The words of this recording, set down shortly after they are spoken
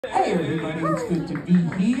Hey everybody, it's good to be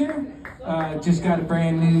here. Just got a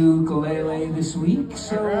brand new ukulele this week,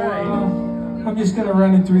 so I'm just going to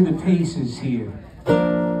run it through the paces here.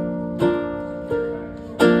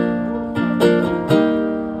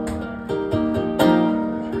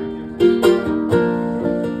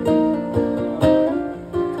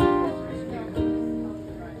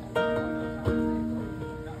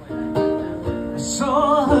 I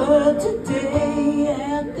saw her today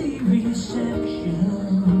at the reception.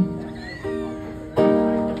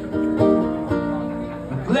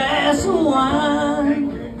 Glass of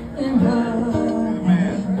wine in her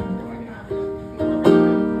hand.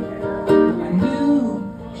 I knew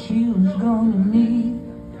she was gonna meet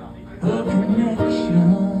her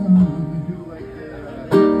connection.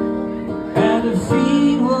 At her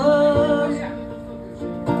feet was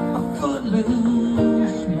a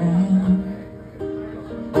footloose man.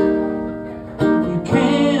 You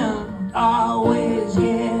can't always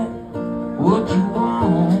get what you want.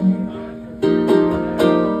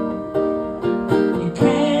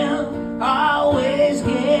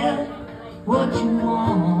 What you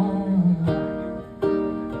want,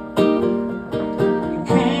 you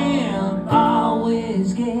can't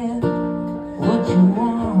always get what you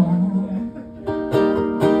want.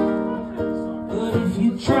 But if you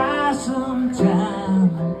try sometime,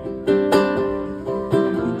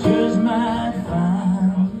 you just might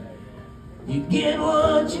find you get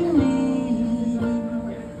what you need.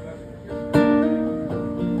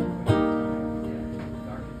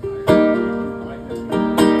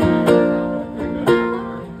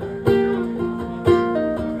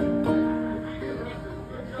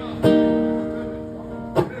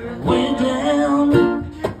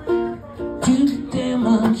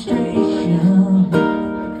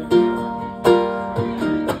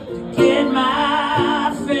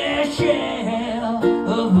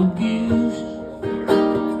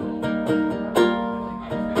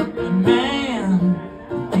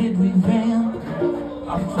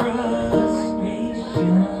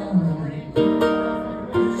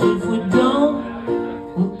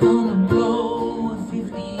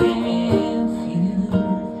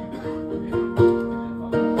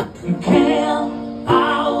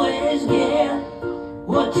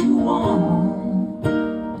 What you want,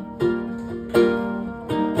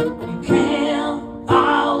 you can't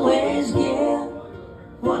always get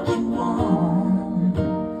what you want.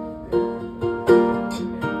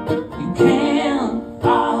 You can't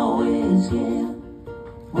always get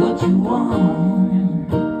what you want.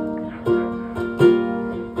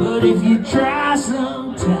 But if you try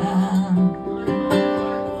sometime,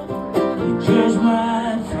 you just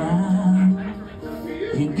might find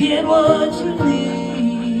you get what you need.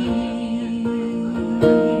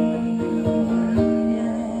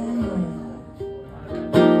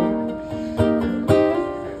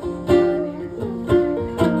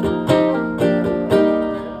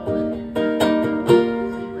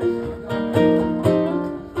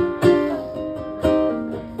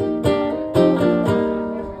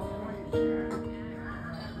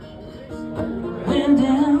 Went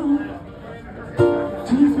down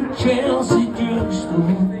to the Chelsea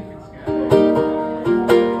drugstore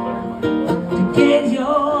to get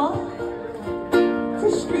your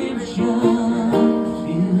prescription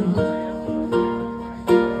filled,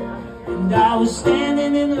 and I was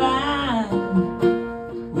standing in line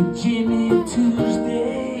with Jimmy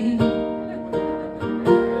Tuesday,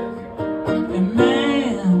 and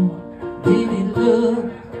man, did it look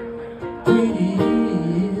pretty.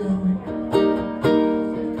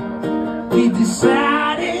 We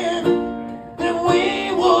decided that we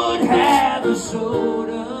would have a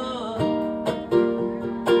soda.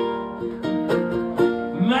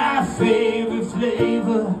 My favorite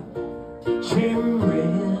flavor, cherry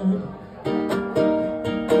red.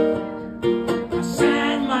 I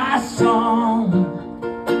sang my song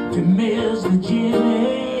to Mr.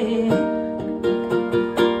 Jimmy,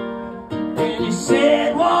 and he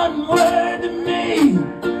said one word to me,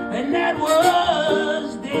 and that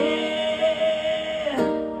was dead.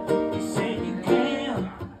 He said you can't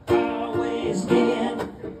always get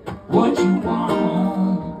what you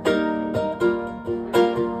want.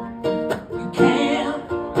 You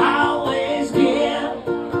can't always get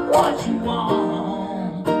what you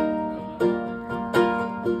want.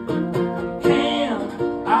 Can't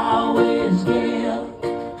always get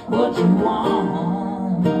what you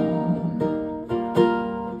want.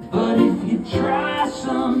 But if you try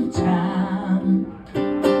sometime,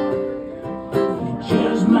 you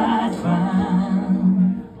just might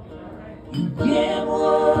find you get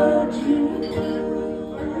what you need.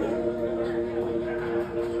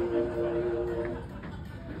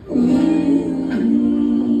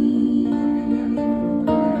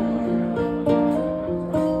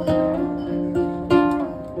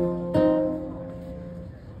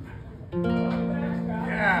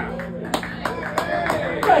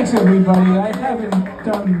 Thanks, everybody. I haven't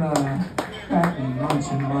done that in months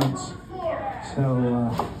and months. So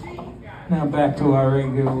now back to our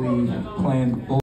regularly planned